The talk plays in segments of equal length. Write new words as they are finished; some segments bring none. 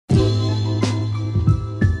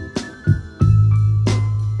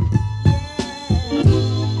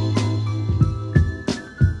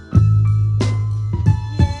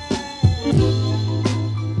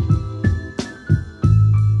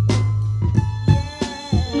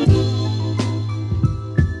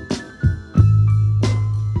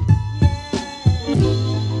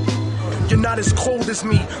is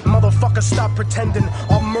me. Motherfucker, stop pretending.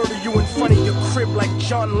 I'll murder you in front of your crib like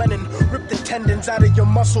John Lennon. Rip the tendons out of your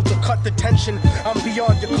muscle to cut the tension. I'm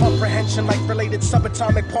beyond your comprehension, like related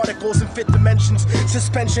subatomic particles in fifth dimensions.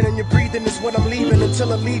 Suspension in your breathing is what I'm leaving,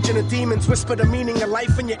 until a legion of demons whisper the meaning of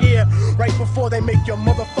life in your ear, right before they make your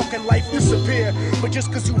motherfucking life disappear. But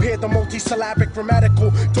just cause you hear the multisyllabic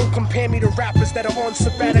grammatical, don't compare me to rappers that are on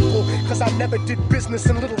sabbatical. Cause I never did business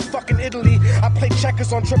in little fucking Italy. I play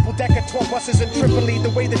checkers on triple-decker tour buses in Tripoli. The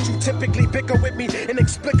way that you typically bicker with me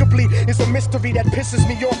inexplicably is a mystery that pisses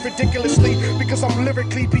me off ridiculously. Because I'm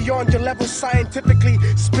lyrically beyond your level scientifically,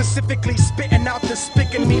 specifically spitting out the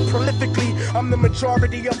spick in me prolifically. I'm the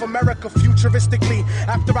majority of America futuristically.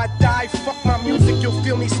 After I die, fuck my music, you'll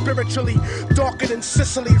feel me spiritually. Darker than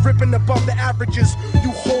Sicily, ripping above the averages.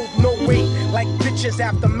 You hold no weight like bitches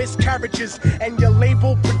after miscarriages, and your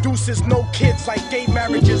label produces no kids like gay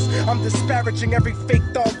marriages. I'm disparaging every fake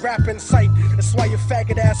thug rap in sight. That's why your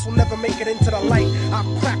faggot ass will never make it into the light.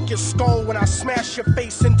 I'll crack your skull when I smash your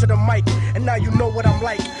face into the mic. And now you know what I'm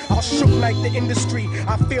like. I'll shook like the industry.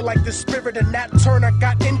 I feel like the spirit of Nat Turner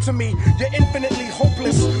got into me. You're infinitely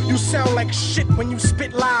hopeless. You sound like shit when you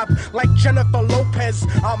spit live like Jennifer Lopez.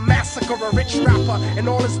 I'll massacre a rich rapper and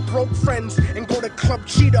all his broke friends and go to Club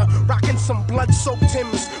Cheetah, rocking some blood-soaked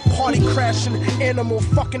Timbs, party crashing, animal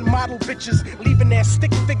fucking model bitches, leaving their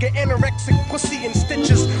stick figure anorexic pussy in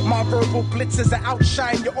stitches. My verbal blitzes are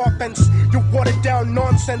outshine your offense. You watered down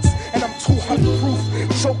nonsense, and I'm 200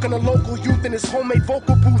 proof, choking a local youth in his homemade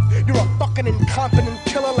vocal booth. You're a fucking incompetent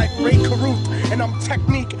killer like Ray Caruth, and I'm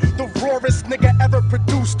Technique, the rawest nigga ever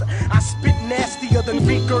produced. I spit nastier than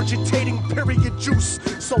regurgitating period juice.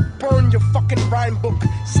 So burn your fucking rhyme book,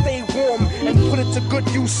 stay warm and put it to good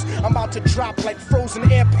use. I'm about to drop like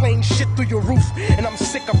frozen airplane shit through your roof, and I'm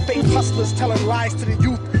sick of fake hustlers telling lies to the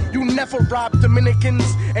youth. You never robbed Dominicans,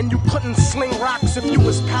 and you couldn't sling rocks if you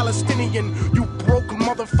was Palestinian. You broke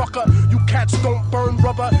motherfucker, you cats don't burn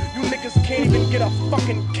rubber. You niggas can't even get a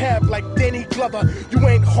fucking cab like Danny Glover. You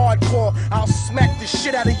ain't hardcore, I'll smack the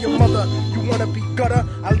shit out of your mother. You wanna be gutter,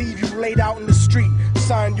 I'll leave you laid out in the street.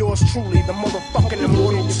 Sign yours truly, the motherfucking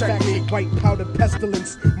Immortal Technique. White powder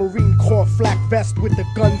pestilence, Marine Corps flak vest with the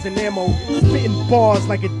guns and ammo, spitting bars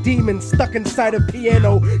like a demon stuck inside a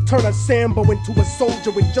piano. Turn a Sambo into a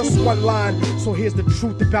soldier with just one line. So here's the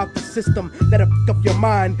truth about the system that'll f*** up your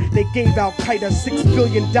mind. They gave Al-Qaeda $6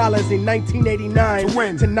 billion in 1989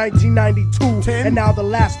 to 1992, and now the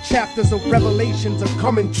last chapters of Revelations are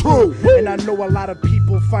coming true. And I know a lot of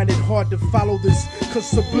people find it hard to follow this, cause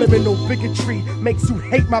subliminal bigotry makes you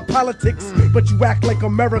hate my politics. But you act like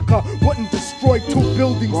America wouldn't destroy 2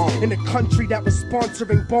 buildings in a country that was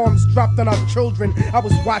sponsoring bombs dropped on our children. I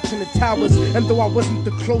was watching the towers, and though I wasn't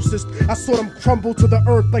the closest, I saw them crumble to the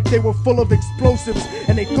earth like they were full of explosives.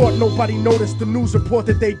 And they thought nobody noticed the news report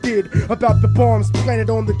that they did about the bombs planted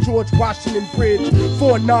on the George Washington Bridge.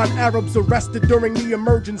 4 non-Arabs arrested during the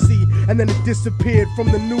emergency, and then it disappeared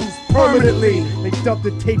from the news permanently. They dubbed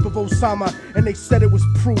the tape of Osama, and they said it was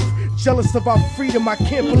proof. Jealous of our freedom, I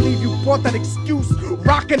can't believe you bought that excuse.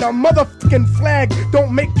 Rocking a motherfucking flag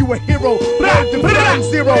don't make you a hero. Back to ground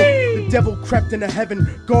zero. The devil crept into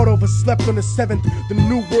heaven, God overslept on the 7th. The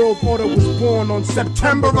new world order was born on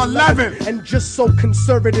September 11th. And just so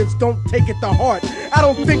conservatives don't take it to heart, I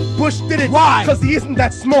don't think Bush did it. Why? Cause he isn't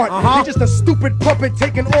that smart. He's just a stupid puppet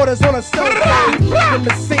taking orders on a cell phone from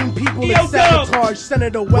the same people that sabotage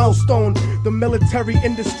Senator Wellstone. The military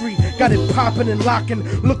industry got it popping and locking,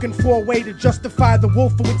 looking for a way to justify the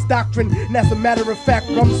Wolfowitz doctrine. And as a matter of fact,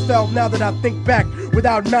 Rumsfeld, now that I think back,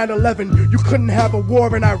 without 9/11, you couldn't have a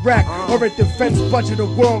war in Iraq or a defense budget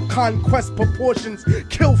of world conquest proportions.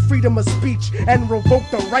 Kill freedom of speech and revoke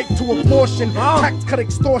the right to abortion. Tax cut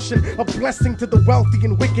extortion, a blessing to the wealthy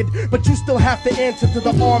and wicked. But you still have to answer to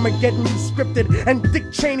the Armageddon you scripted. And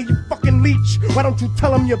Dick Cheney, you fucking leech, why don't you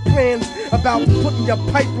tell him your plans about putting your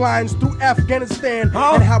pipelines through Afghanistan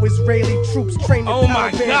and how Israeli troops train the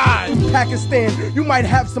Taliban in Pakistan? You might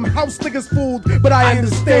have some house niggas fooled, but I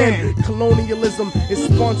understand. Colonialism is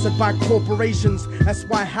sponsored by corporations. That's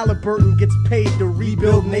why Halliburton gets paid to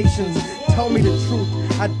rebuild nations. Tell me the truth,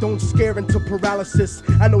 I don't scare into paralysis.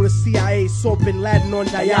 I know the CIA saw Bin Laden on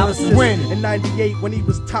dialysis in 98 when he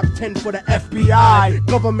was top 10 for the FBI.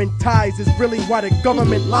 Government ties is really why the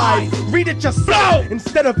government lies. Read it yourself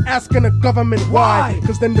instead of asking the government why.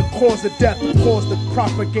 Cause then the cause of death caused the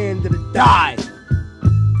propaganda to die.